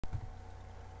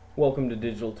Welcome to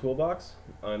Digital Toolbox.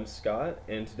 I'm Scott,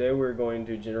 and today we're going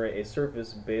to generate a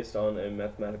surface based on a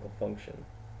mathematical function.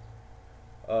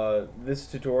 This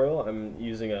tutorial, I'm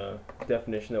using a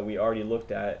definition that we already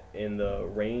looked at in the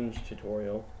range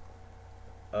tutorial.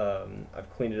 I've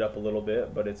cleaned it up a little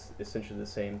bit, but it's essentially the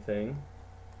same thing.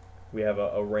 We have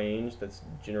a range that's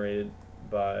generated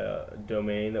by a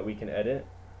domain that we can edit,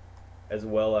 as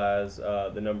well as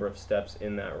the number of steps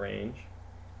in that range.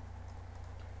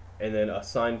 And then a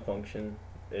sine function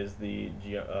is the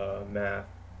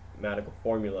mathematical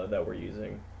formula that we're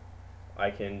using. I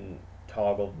can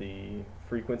toggle the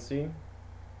frequency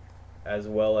as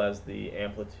well as the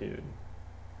amplitude.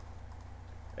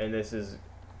 And this is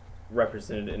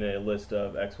represented in a list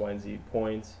of x, y, and z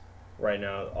points, right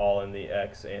now all in the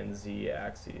x and z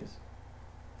axes.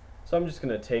 So I'm just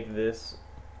going to take this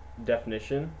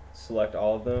definition, select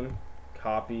all of them,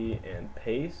 copy and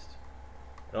paste,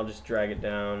 and I'll just drag it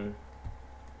down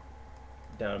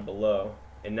below,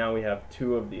 and now we have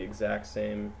two of the exact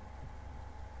same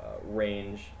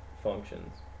range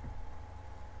functions,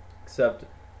 except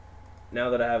now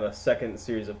that I have a second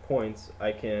series of points,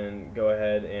 I can go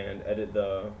ahead and edit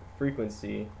the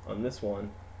frequency on this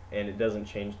one, and it doesn't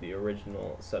change the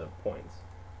original set of points.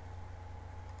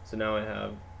 So now I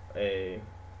have a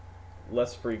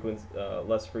less frequent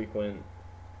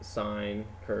sine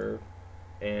curve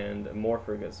and a more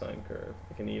frequent sine curve.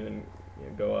 I can even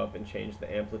go up and change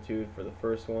the amplitude for the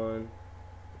first one,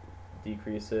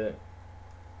 decrease it,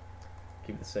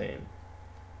 keep it the same.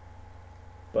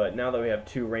 But now that we have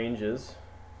two ranges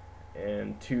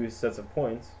and two sets of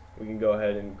points, we can go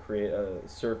ahead and create a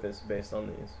surface based on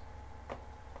these.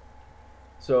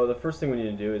 So the first thing we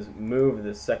need to do is move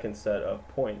the second set of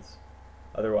points.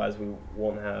 Otherwise we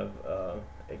won't have a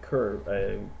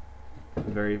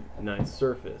very nice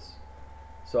surface.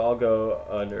 So I'll go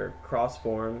under cross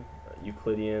form,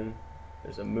 Euclidean,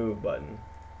 there's a move button.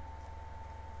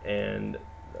 And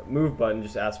the move button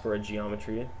just asks for a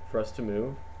geometry for us to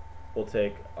move. We'll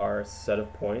take our set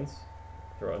of points,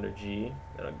 throw under G,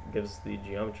 and it gives us the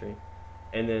geometry.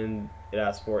 And then it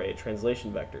asks for a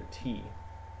translation vector, T.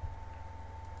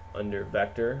 Under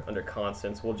vector, under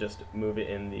constants, we'll just move it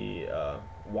in the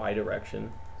Y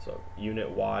direction, so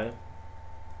unit Y.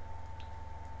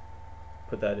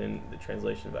 Put that in the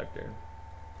translation vector.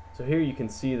 So here you can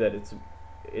see that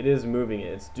it is moving it.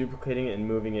 It's duplicating it and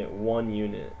moving it one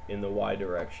unit in the Y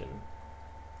direction.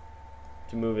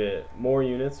 To move it more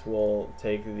units, we'll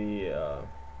take the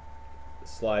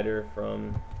slider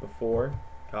from before,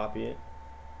 copy it,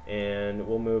 and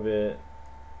we'll move it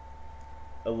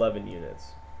 11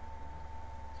 units.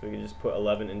 So we can just put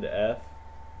 11 into F,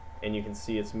 and you can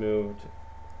see it's moved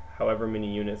however many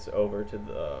units over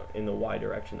to in the Y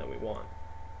direction that we want.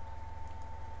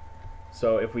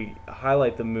 So if we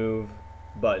highlight the move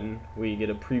button, we get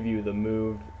a preview of the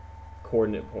moved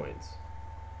coordinate points.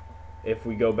 If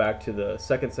we go back to the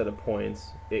second set of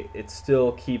points, it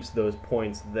still keeps those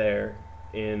points there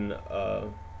in a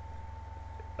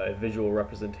visual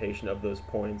representation of those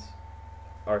points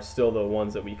are still the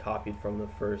ones that we copied from the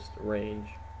first range.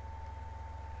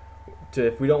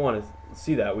 If we don't want to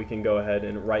see that, we can go ahead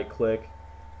and right click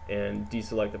and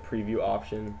deselect the preview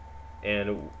option,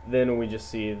 and then we just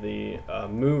see the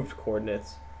moved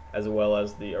coordinates as well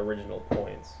as the original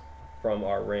points from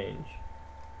our range.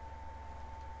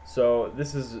 So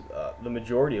this is the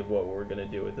majority of what we're going to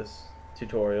do with this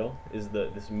tutorial is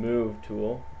this move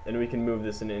tool, and we can move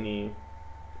this in any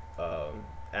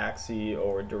axis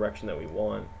or direction that we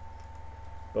want,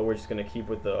 but we're just going to keep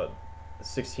with the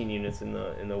 16 units in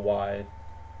the Y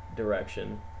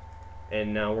direction.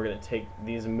 And now we're going to take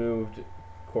these moved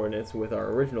coordinates with our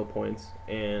original points,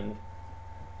 and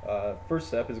first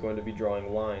step is going to be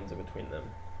drawing lines in between them.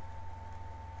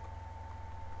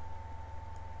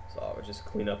 So I'll just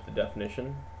clean up the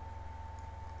definition,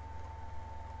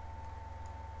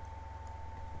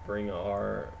 bring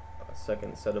our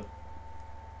second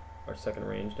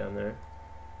range down there,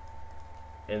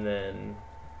 and then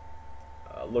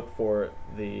look for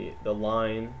the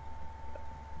line.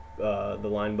 The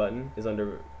line button is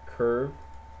under curve,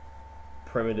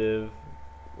 primitive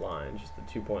line, just the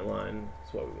 2-point line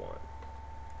is what we want.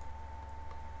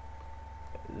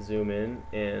 Zoom in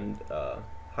and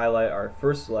highlight our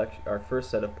first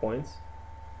set of points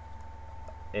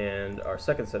and our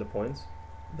second set of points.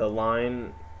 The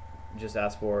line just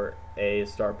asks for A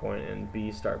start point and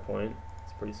B start point.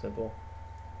 It's pretty simple.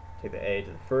 Take the A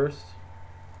to the first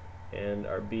and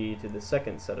our B to the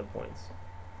second set of points.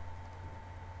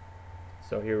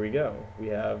 So here we go. We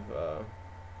have a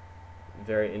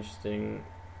very interesting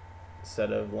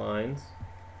set of lines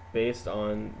based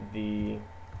on the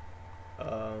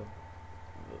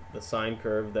the sine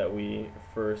curve that we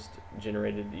first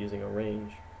generated using a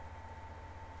range.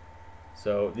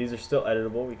 So these are still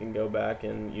editable. We can go back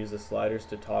and use the sliders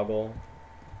to toggle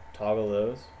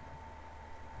those,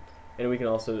 and we can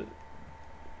also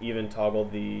even toggle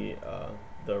the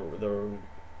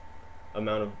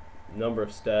amount of number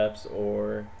of steps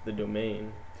or the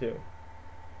domain too.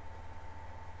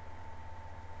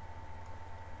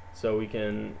 So we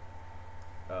can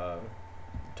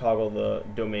toggle the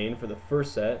domain for the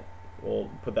first set. We'll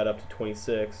put that up to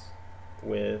 26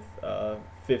 with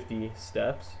 50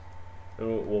 steps,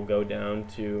 and we'll go down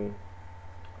to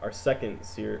our second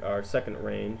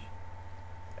range,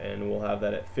 and we'll have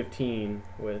that at 15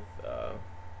 with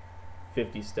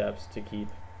 50 steps to keep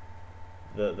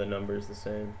the numbers the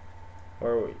same,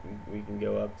 or we can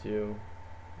go up to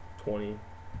 20.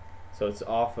 So it's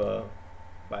off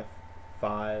by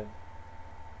 5,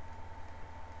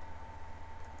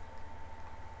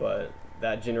 but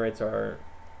that generates our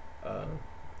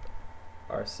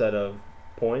set of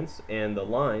points and the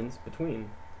lines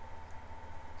between.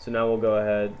 So now we'll go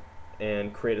ahead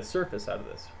and create a surface out of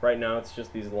this. Right now it's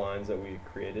just these lines that we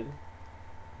created,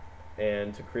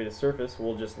 and to create a surface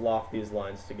we'll just loft these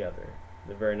lines together.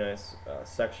 They're very nice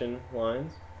section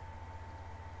lines.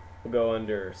 We'll go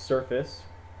under Surface,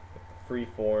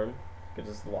 Freeform, gives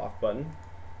us the loft button.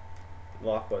 The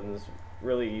loft button is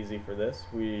really easy for this.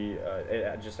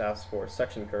 It just asks for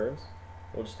section curves.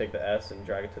 We'll just take the S and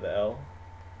drag it to the L,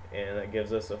 and that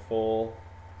gives us a full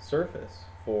surface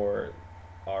for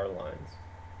our lines.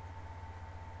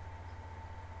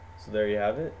 So there you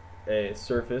have it, a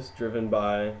surface driven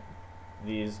by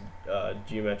these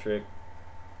geometric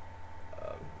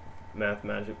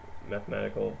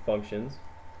mathematical functions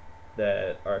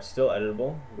that are still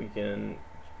editable. We can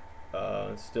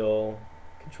still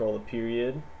control the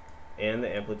period and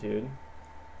the amplitude,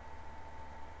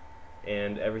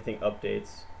 and everything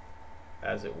updates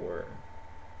as it were.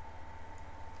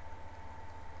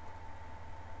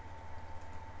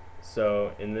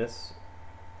 So in this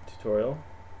tutorial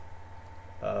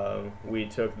we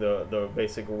took the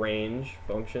basic range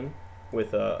function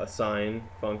with a sine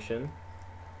function,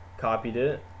 copied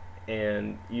it,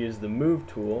 and used the move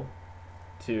tool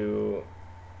to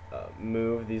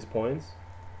move these points,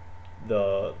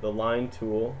 the line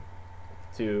tool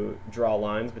to draw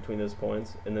lines between those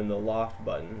points, and then the loft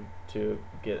button to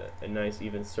get a nice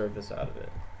even surface out of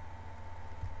it.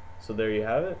 So there you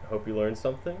have it. Hope you learned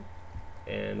something,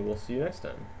 and we'll see you next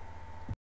time.